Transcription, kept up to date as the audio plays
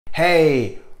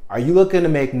Hey, are you looking to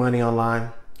make money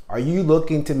online? Are you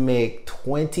looking to make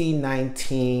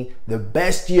 2019 the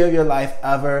best year of your life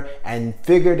ever and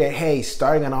figure that, hey,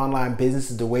 starting an online business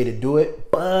is the way to do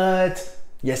it, but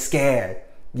you're scared?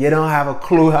 You don't have a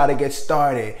clue how to get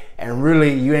started and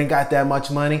really you ain't got that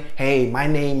much money? Hey, my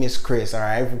name is Chris, all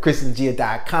right, from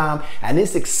chrisandjigha.com, and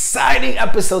this exciting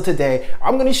episode today,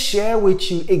 I'm gonna share with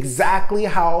you exactly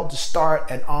how to start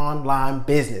an online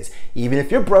business. Even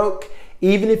if you're broke,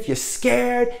 even if you're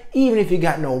scared, even if you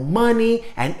got no money,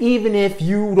 and even if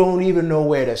you don't even know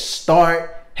where to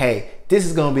start, hey, this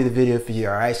is gonna be the video for you,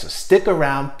 all right? So stick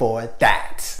around for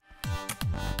that.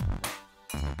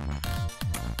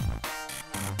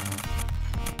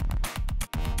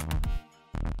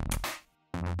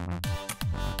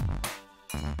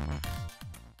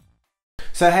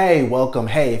 So hey, welcome.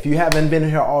 Hey, if you haven't been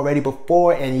here already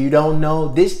before and you don't know,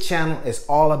 this channel is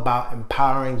all about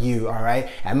empowering you, all right?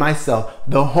 And myself,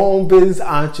 the home business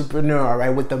entrepreneur, all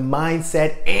right, with the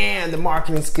mindset and the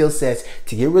marketing skill sets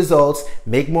to get results,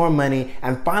 make more money,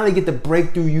 and finally get the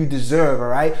breakthrough you deserve, all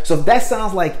right? So if that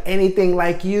sounds like anything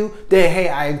like you, then hey,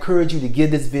 I encourage you to give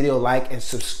this video a like and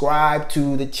subscribe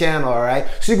to the channel, all right?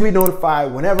 So you can be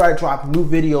notified whenever I drop new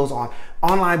videos on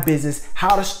online business,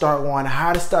 how to start one,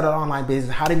 how to start an online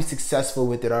business, how to be successful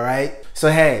with it, all right?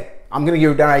 So hey, I'm gonna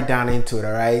get right down into it,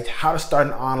 all right? How to start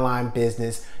an online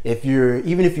business.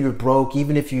 Even if you're broke,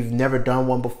 even if you've never done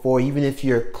one before, even if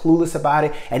you're clueless about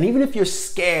it, and even if you're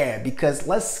scared, because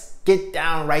let's get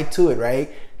down right to it, right?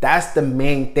 That's the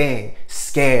main thing,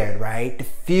 scared, right? The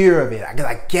fear of it,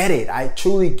 I get it, I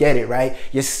truly get it, right?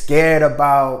 You're scared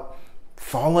about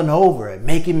falling over and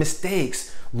making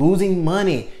mistakes, losing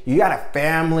money. You got a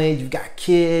family, you've got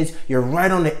kids, you're right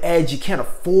on the edge. You can't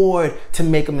afford to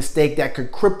make a mistake that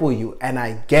could cripple you. And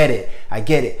I get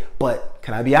it. But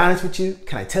can I be honest with you?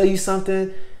 Can I tell you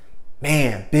something?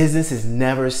 Man, business is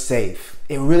never safe.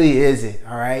 It really isn't,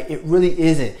 all right? It really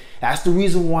isn't. That's the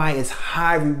reason why it's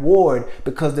high reward,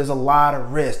 because there's a lot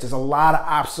of risk. There's a lot of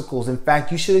obstacles. In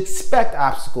fact, you should expect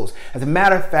obstacles. As a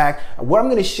matter of fact, what I'm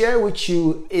gonna share with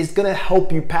you is gonna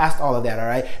help you past all of that, all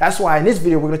right? That's why in this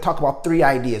video, we're gonna talk about 3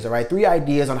 ideas, all right? 3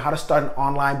 ideas on how to start an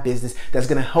online business that's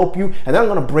gonna help you. And then I'm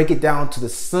gonna break it down to the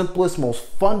simplest, most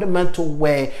fundamental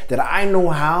way that I know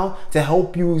how to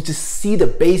help you just see the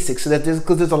basics, so that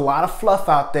because there's a lot of fluff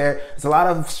out there, there's a lot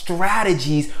of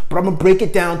strategies, but I'm gonna break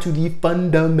it down to the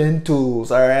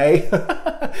fundamentals, all right?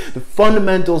 The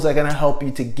fundamentals are gonna help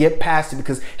you to get past it,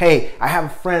 because hey, I have a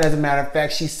friend, as a matter of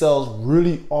fact, she sells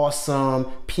really awesome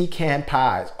pecan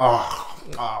pies. Oh,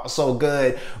 so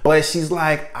good. But she's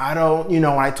like, I don't, when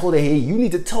I told her, hey, you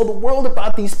need to tell the world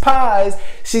about these pies,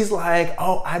 she's like,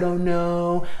 oh, I don't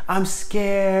know, I'm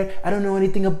scared, I don't know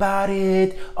anything about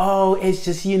it. Oh, it's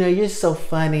just, you're so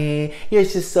funny, you're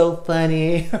just so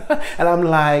funny. And I'm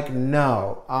like,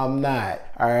 no, I'm not.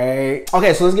 All right.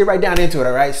 Okay, so let's get right down into it.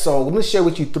 All right. So I'm gonna share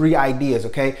with you 3 ideas.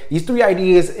 Okay, these 3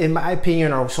 ideas, in my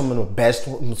opinion, are some of the best,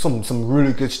 some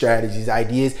really good strategies,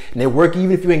 ideas, and they work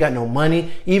even if you ain't got no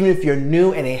money, even if you're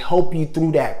new, and they help you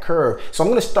through that curve. So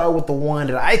I'm gonna start with the one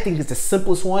that I think is the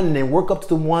simplest one, and then work up to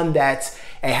the one that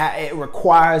it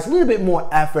requires a little bit more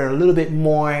effort, a little bit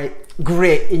more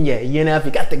grit in you, if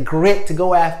you got the grit to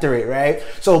go after it, right?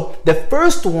 So the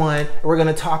first one we're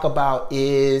gonna talk about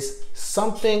is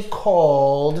something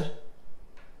called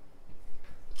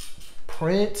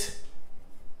print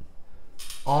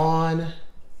on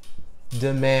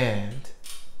demand.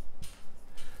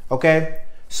 Okay,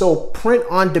 so print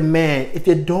on demand, if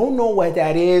you don't know what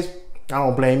that is, I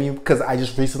don't blame you, because I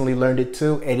just recently learned it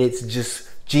too, and it's just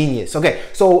genius. Okay,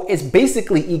 so it's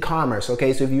basically e-commerce.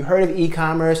 Okay, so if you heard of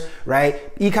e-commerce,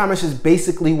 right? E-commerce is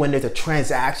basically when there's a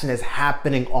transaction that's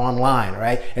happening online,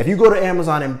 right? If you go to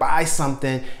Amazon and buy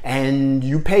something and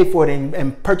you pay for it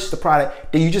and purchase the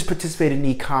product, then you just participate in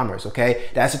e-commerce. Okay,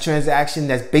 that's a transaction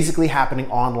that's basically happening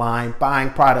online, buying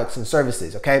products and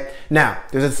services. Okay, now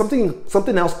there's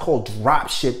something else called drop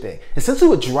shipping. Essentially,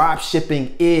 what drop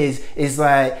shipping is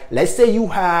like, let's say you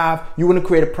want to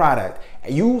create a product.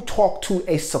 You talk to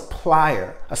a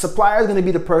supplier. A supplier is going to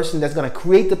be the person that's going to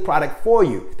create the product for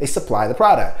you. They supply the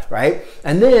product, right?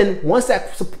 And then once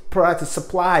that product is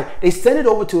supplied, they send it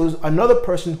over to another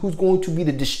person who's going to be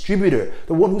the distributor,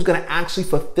 the one who's going to actually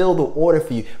fulfill the order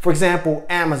for you. For example,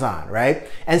 Amazon, right?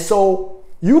 And so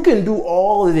you can do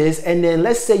all of this, and then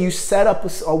let's say you set up a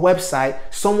website,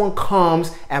 someone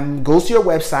comes and goes to your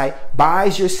website,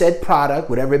 buys your said product,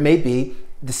 whatever it may be,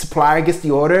 the supplier gets the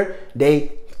order,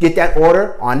 they get that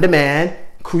order on demand,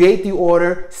 create the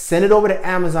order, send it over to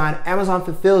Amazon, Amazon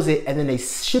fulfills it, and then they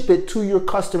ship it to your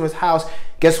customer's house.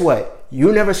 Guess what?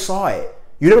 You never saw it.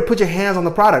 You never put your hands on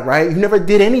the product, right? You never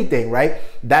did anything, right?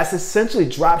 That's essentially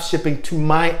drop shipping to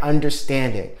my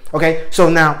understanding. Okay, so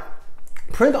now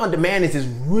print on demand is this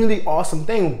really awesome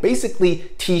thing,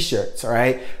 basically t-shirts, all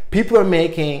right? People are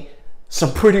making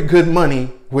some pretty good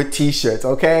money with t-shirts,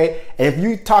 okay? And if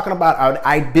you're talking about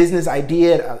a business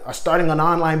idea or starting an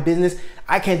online business,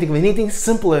 I can't think of anything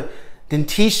simpler than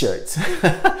t-shirts.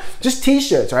 Just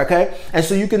t-shirts, okay? And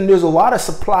so there's a lot of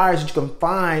suppliers that you can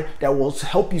find that will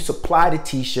help you supply the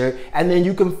t-shirt, and then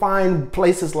you can find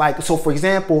places like, so for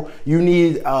example, you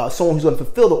need someone who's gonna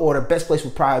fulfill the order. Best place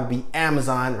would probably be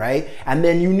Amazon, right? And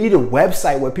then you need a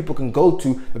website where people can go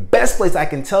to. The best place I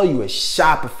can tell you is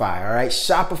Shopify, all right?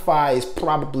 Shopify is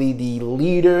probably the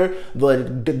leader,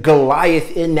 the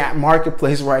Goliath in that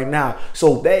marketplace right now.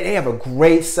 So they have a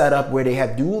great setup where they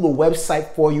do the website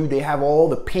for you. They have all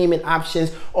the payment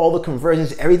options, all the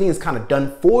conversions, everything is kind of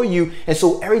done for you. And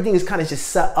so everything is kind of just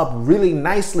set up really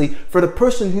nicely for the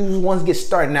person who wants to get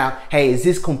started. Now, hey, is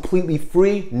this completely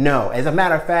free? No. As a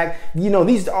matter of fact, you know,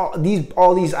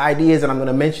 all these ideas that I'm going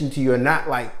to mention to you are not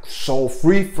like so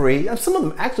free. Some of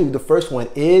them, actually, the first one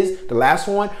is, the last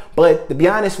one, but to be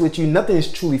honest with you, nothing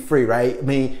is truly free, right? I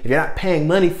mean, if you're not paying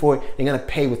money for it, you're going to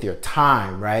pay with your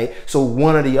time, right? So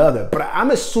one or the other. But I'm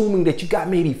assuming that you got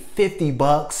maybe 50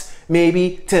 bucks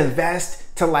maybe to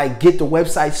invest to like get the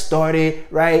website started,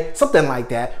 right? Something like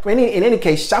that. But in any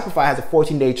case, Shopify has a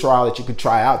 14-day trial that you can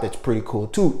try out. That's pretty cool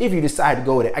too, if you decide to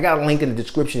go with it. I got a link in the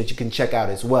description that you can check out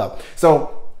as well.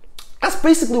 So that's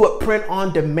basically what print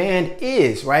on demand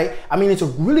is, right? I mean, it's a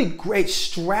really great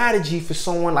strategy for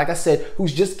someone, like I said,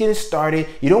 who's just getting started.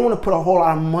 You don't want to put a whole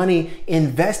lot of money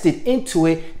invested into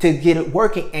it to get it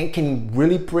working, and can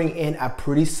really bring in a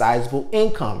pretty sizable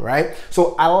income, right?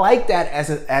 So I like that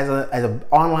as an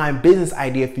online business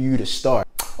idea for you to start.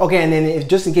 Okay, and then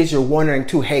just in case you're wondering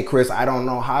too, hey Chris, I don't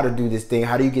know how to do this thing.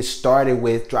 How do you get started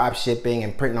with drop shipping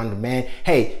and printing on demand?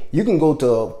 Hey, you can go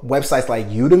to websites like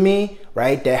Udemy,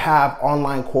 right, that have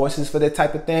online courses for that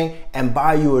type of thing, and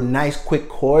buy you a nice quick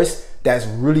course that's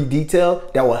really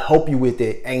detailed that will help you with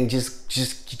it, and just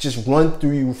run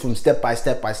through you from step by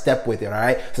step with it, all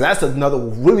right? So that's another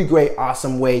really great,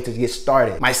 awesome way to get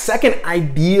started. My second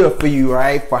idea for you,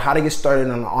 right, for how to get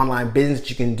started on an online business that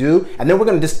you can do, and then we're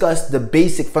gonna discuss the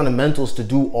basic fundamentals to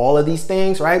do all of these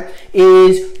things, right,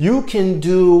 is you can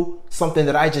do something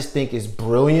that I just think is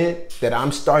brilliant, that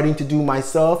I'm starting to do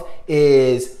myself,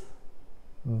 is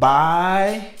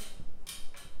buy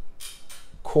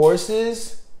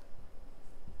courses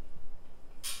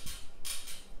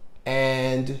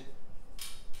and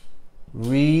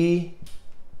recreate.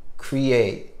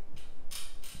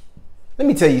 Let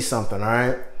me tell you something, all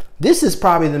right? This is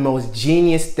probably the most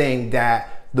genius thing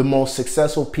that the most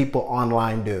successful people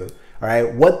online do, all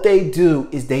right? What they do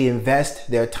is they invest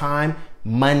their time,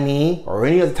 money, or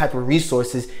any other type of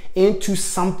resources into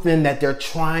something that they're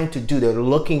trying to do, they're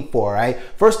looking for, right?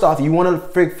 First off, you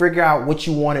want to figure out what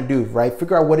you want to do, right?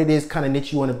 Figure out what it is, kind of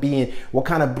niche you want to be in, what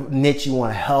kind of niche you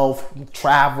want: health,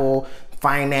 travel,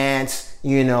 finance,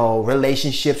 you know,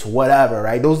 relationships, whatever,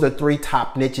 right? Those are the three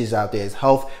top niches out there: is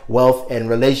health, wealth, and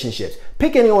relationships.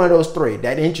 Pick any one of those three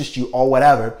that interest you or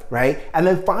whatever, right? And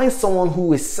then find someone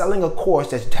who is selling a course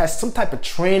that has some type of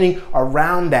training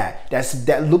around that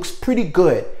looks pretty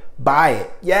good. Buy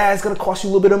it. Yeah, it's gonna cost you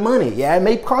a little bit of money. Yeah, it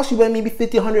may cost you maybe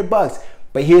 50, 100 bucks.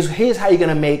 But here's how you're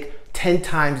gonna make 10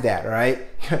 times that, right?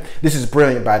 This is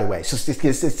brilliant, by the way. So get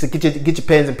your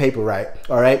pens and paper, right?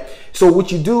 All right. So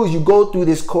what you do is you go through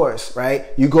this course, right?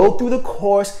 You go through the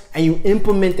course and you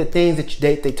implement the things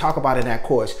that they talk about in that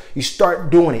course. You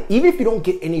start doing it. Even if you don't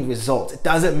get any results, it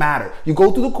doesn't matter. You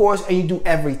go through the course and you do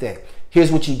everything.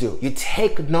 Here's what you do. You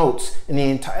take notes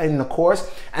in the course,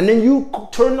 and then you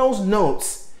turn those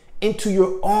notes into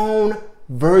your own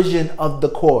version of the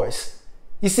course.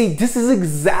 You see, this is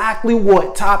exactly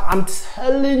what I'm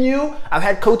telling you. I've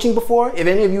had coaching before. If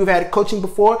any of you have had coaching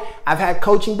before, I've had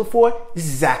coaching before. This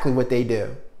is exactly what they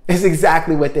do. It's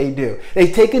exactly what they do.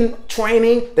 They've taken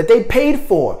training that they paid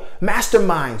for,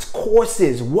 masterminds,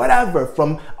 courses, whatever,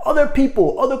 from other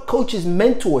people, other coaches,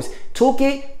 mentors, took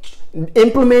it,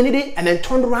 implemented it, and then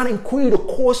turned around and created a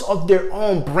course of their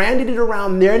own, branded it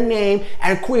around their name,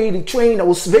 and created training that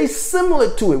was very similar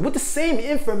to it with the same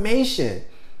information.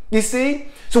 You see?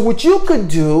 So what you could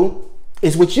do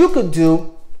is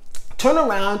turn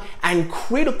around and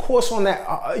create a course on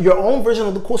that, your own version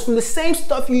of the course from the same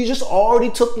stuff you just already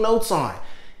took notes on.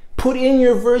 Put in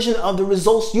your version of the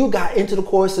results you got into the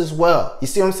course as well. You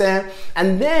see what I'm saying?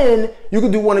 And then you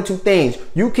can do one or two things.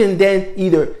 You can then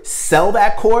either sell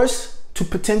that course to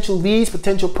potential leads,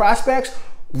 potential prospects,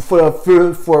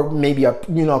 for maybe a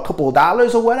couple of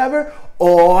dollars or whatever,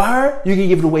 or you can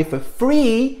give it away for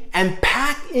free and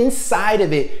pack inside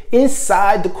of it,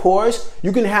 inside the course,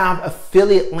 you can have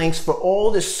affiliate links for all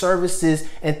the services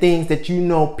and things that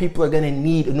people are going to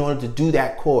need in order to do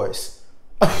that course.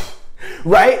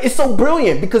 Right? It's so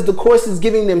brilliant because the course is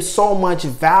giving them so much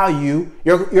value.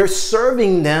 You're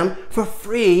serving them for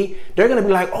free. They're going to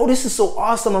be like, oh, this is so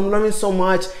awesome. I'm learning so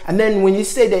much. And then when you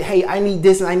say that, hey, I need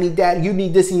this and I need that, you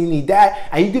need this and you need that,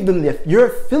 and you give them your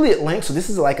affiliate link. So this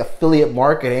is like affiliate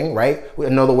marketing, right?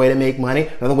 Another way to make money,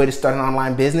 another way to start an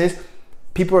online business.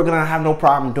 People are going to have no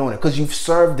problem doing it because you've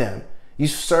served them. You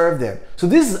serve them. So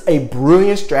this is a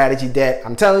brilliant strategy that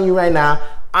I'm telling you right now,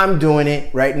 I'm doing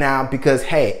it right now because,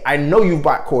 hey, I know you've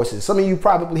bought courses. Some of you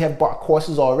probably have bought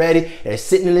courses already. They're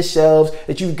sitting in the shelves,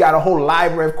 that you've got a whole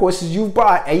library of courses you've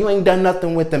bought and you ain't done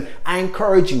nothing with them. I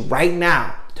encourage you right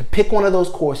now to pick one of those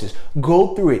courses,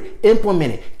 go through it,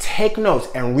 implement it, take notes,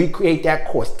 and recreate that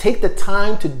course. Take the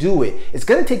time to do it. It's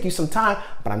going to take you some time,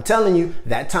 but I'm telling you,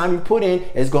 that time you put in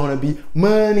is going to be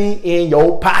money in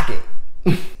your pocket.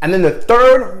 And then the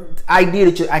third idea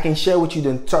that I can share with you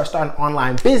to start an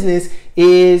online business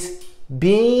is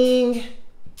being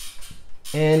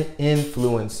an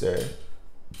influencer.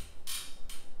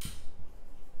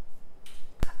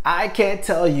 I can't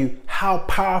tell you how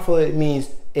powerful it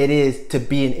is to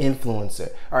be an influencer.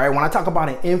 All right, when I talk about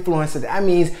an influencer, that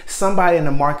means somebody in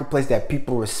the marketplace that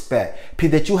people respect,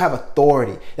 that you have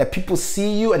authority, that people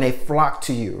see you and they flock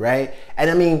to you, right? And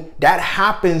I mean, that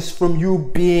happens from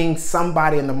you being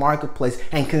somebody in the marketplace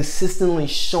and consistently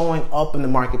showing up in the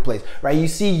marketplace, right? You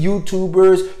see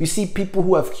YouTubers, you see people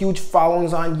who have huge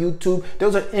followings on YouTube.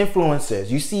 Those are influencers.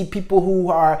 You see people who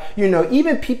are,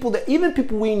 even people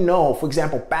we know, for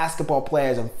example, basketball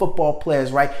players and football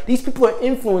players, right? These people are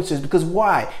influencers because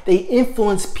why? They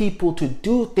influence people to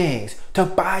do things, to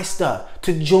buy stuff,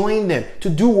 to join them,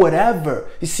 to do whatever.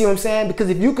 You see what I'm saying?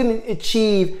 Because if you can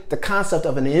achieve the concept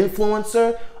of an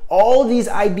influencer, all these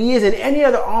ideas and any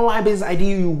other online business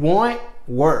idea you want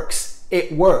works.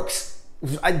 It works.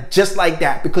 Just like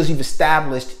that, because you've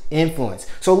established influence.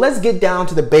 So let's get down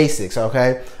to the basics,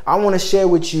 okay? I want to share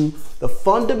with you the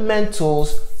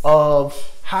fundamentals of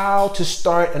how to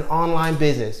start an online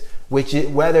business,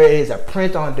 whether it is a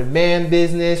print on demand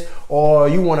business, or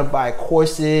you want to buy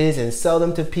courses and sell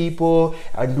them to people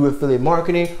and do affiliate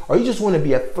marketing, or you just want to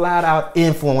be a flat out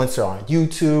influencer on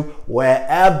YouTube,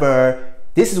 wherever.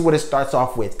 This is what it starts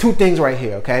off with. Two things right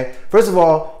here, okay? First of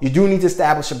all, you do need to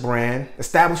establish a brand,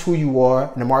 establish who you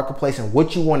are in the marketplace and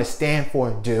what you want to stand for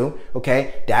and do,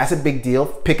 okay? That's a big deal.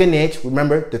 Pick a niche.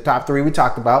 Remember the top three we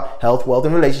talked about: health, wealth,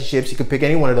 and relationships. You can pick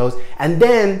any one of those. And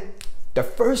then the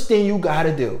first thing you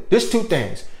gotta do, there's two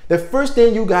things. The first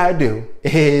thing you gotta do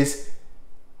is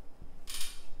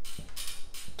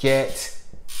get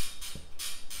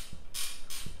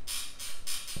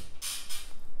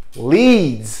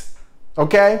leads.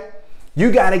 Okay?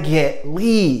 You gotta get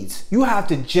leads. You have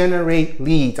to generate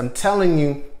leads. I'm telling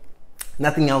you,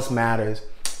 nothing else matters.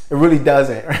 It really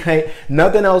doesn't, right?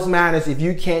 Nothing else matters if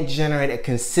you can't generate a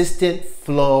consistent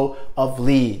flow of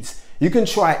leads. You can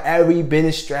try every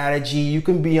business strategy. You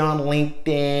can be on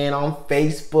LinkedIn, on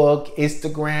Facebook,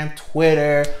 Instagram,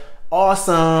 Twitter.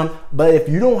 Awesome. But if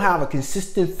you don't have a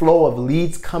consistent flow of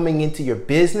leads coming into your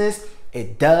business,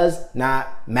 it does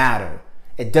not matter.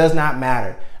 It does not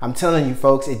matter. I'm telling you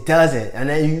folks, it doesn't. And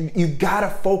then you gotta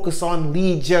focus on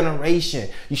lead generation.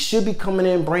 You should be coming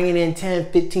in, bringing in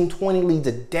 10, 15, 20 leads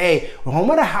a day. No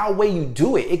matter how way you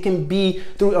do it, it can be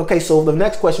through, okay, so the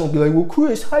next question will be like, well,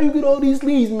 Chris, how you get all these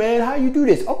leads, man? How you do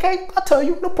this? Okay, I'll tell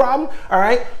you, no problem. All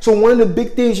right, so one of the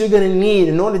big things you're gonna need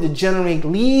in order to generate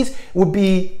leads would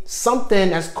be something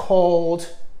that's called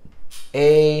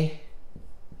a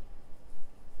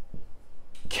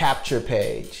capture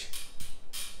page.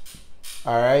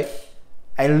 All right,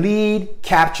 a lead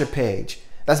capture page.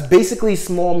 That's basically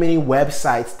small mini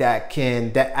websites that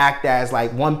act as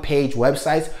like one-page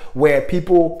websites where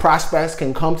prospects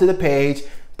can come to the page,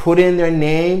 put in their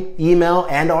name, email,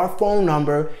 and our phone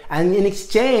number, and in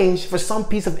exchange for some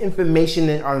piece of information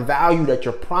or value that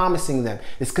you're promising them.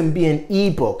 This can be an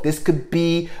ebook, this could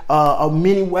be a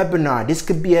mini webinar, this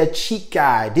could be a cheat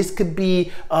guide, this could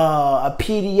be a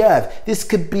PDF, this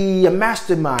could be a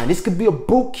mastermind, this could be a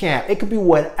boot camp. It could be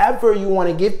whatever you want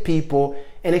to give people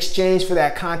in exchange for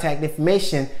that contact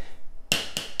information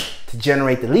to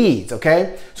generate the leads.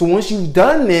 Okay, so once you've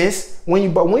done this, when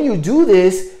you do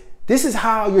this, This is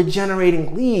how you're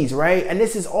generating leads, right? And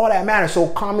this is all that matters. So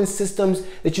common systems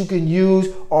that you can use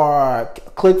are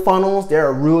ClickFunnels. They're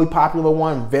a really popular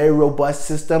one, very robust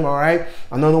system, all right?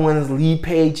 Another one is Lead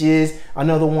Pages.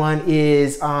 Another one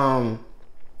is,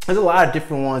 there's a lot of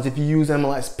different ones. If you use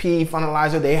MLSP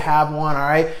Funnelizer, they have one, all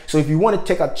right? So if you want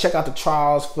to check out the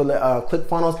trials for the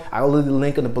ClickFunnels, I will leave the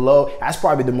link in the below. That's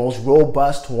probably the most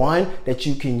robust one that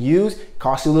you can use.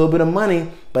 Costs you a little bit of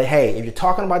money, but hey, if you're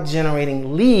talking about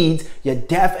generating leads, you're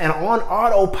and on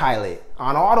autopilot,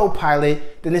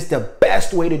 then it's the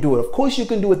best way to do it. Of course, you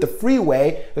can do it the free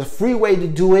way. There's a free way to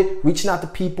do it, reaching out to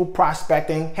people,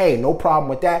 prospecting. Hey, no problem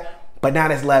with that. But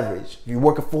not as leverage. If you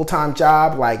work a full-time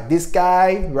job like this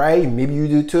guy, right? Maybe you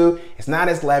do too. It's not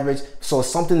as leverage, so it's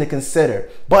something to consider.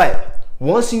 But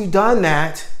once you've done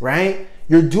that, right?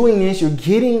 You're doing this, you're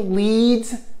getting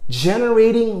leads,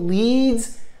 generating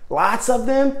leads, lots of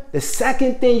them. The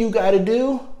second thing you gotta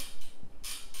do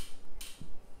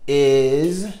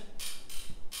is,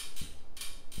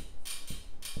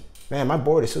 man, my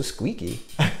board is so squeaky.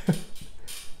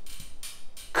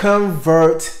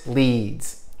 Convert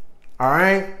leads. All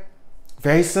right,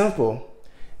 very simple.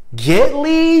 Get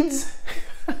leads,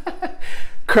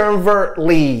 convert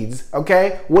leads,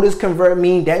 okay? What does convert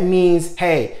mean? That means,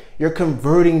 hey, you're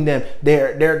converting them.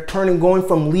 They're going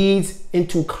from leads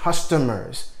into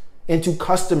customers,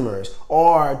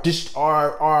 or just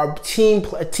our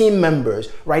team members,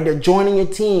 right? They're joining your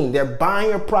team, they're buying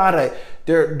your product,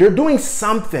 they're doing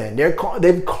something.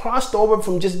 They've crossed over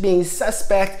from just being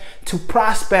suspect to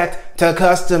prospect to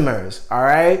customers, all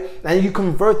right? And you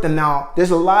convert them. Now,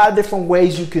 there's a lot of different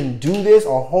ways you can do this, a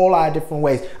whole lot of different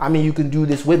ways. I mean, you can do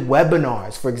this with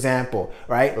webinars, for example,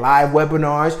 right? Live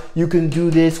webinars. You can do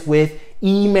this with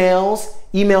emails.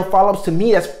 Email follow-ups, to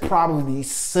me, that's probably the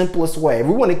simplest way. If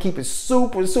we want to keep it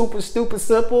super stupid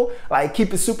simple, like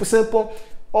keep it super simple,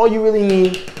 all you really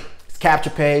need is capture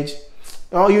page.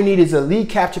 All you need is a lead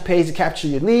capture page to capture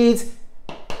your leads,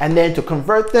 and then to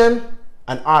convert them,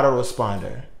 an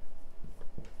autoresponder,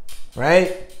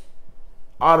 right?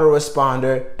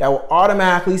 Autoresponder that will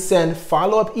automatically send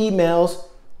follow-up emails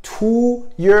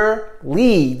to your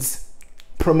leads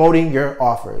promoting your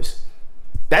offers.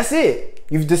 That's it.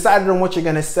 You've decided on what you're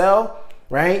gonna sell,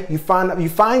 right? You find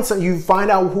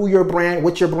out who your brand,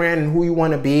 what's your brand, and who you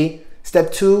want to be.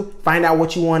 Step 2, find out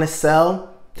what you want to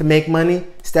sell to make money.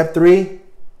 Step 3,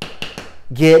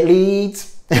 get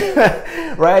leads,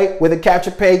 right? With a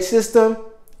capture page system.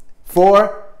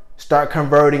 4, start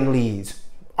converting leads.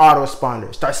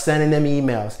 Autoresponder. Start sending them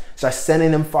emails. Start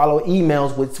sending them follow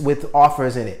emails with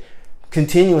offers in it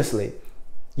continuously.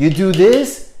 You do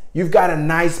this, you've got a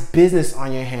nice business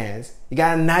on your hands. You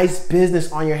got a nice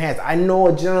business on your hands. I know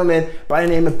a gentleman by the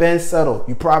name of Ben Settle.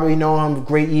 You probably know him, a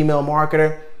great email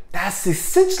marketer. That's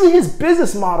essentially his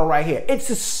business model right here. It's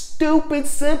a stupid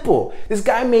simple. This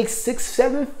guy makes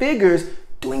 6-7 figures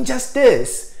doing just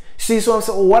this. See, so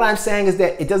what I'm saying is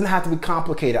that it doesn't have to be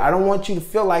complicated. I don't want you to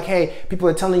feel like, hey, people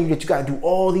are telling you that you got to do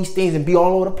all these things and be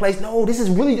all over the place. No, this is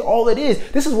really all it is.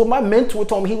 This is what my mentor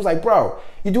told me. He was like, bro,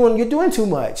 you're doing too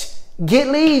much. Get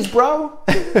leads, bro.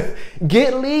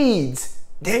 Get leads,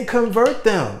 then convert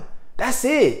them. That's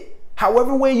it.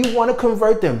 However way you want to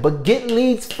convert them, but get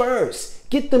leads first.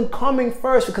 Get them coming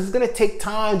first, because it's going to take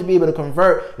time to be able to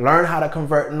convert, learn how to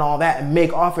convert and all that, and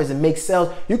make offers and make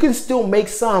sales. You can still make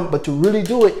some, but to really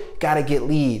do it, got to get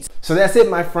leads. So that's it,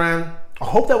 my friend. I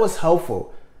hope that was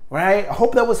helpful, right? I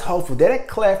hope that was helpful. Did that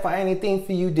clarify anything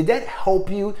for you? Did that help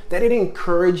you? Did it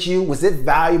encourage you? Was it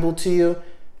valuable to you?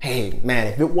 Hey, man,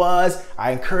 if it was,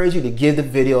 I encourage you to give the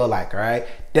video a like, all right?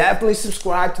 Definitely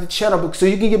subscribe to the channel so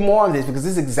you can get more of this, because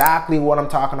this is exactly what I'm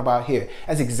talking about here.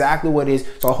 That's exactly what it is.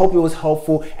 So I hope it was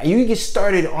helpful, and you can get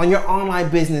started on your online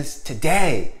business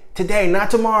today. Today, not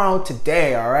tomorrow,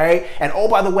 today, all right? And oh,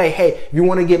 by the way, hey, if you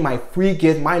want to get my free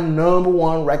gift, my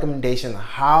 #1 recommendation on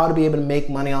how to be able to make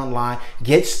money online,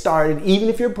 get started, even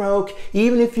if you're broke,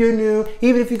 even if you're new,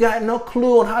 even if you got no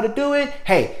clue on how to do it,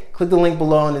 hey, click the link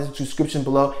below in the description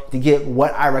below to get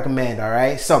what I recommend, all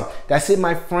right? So that's it,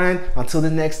 my friend. Until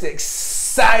the next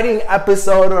exciting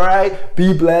episode, all right?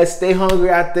 Be blessed, stay hungry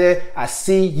out there. I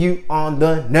see you on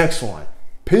the next one.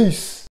 Peace.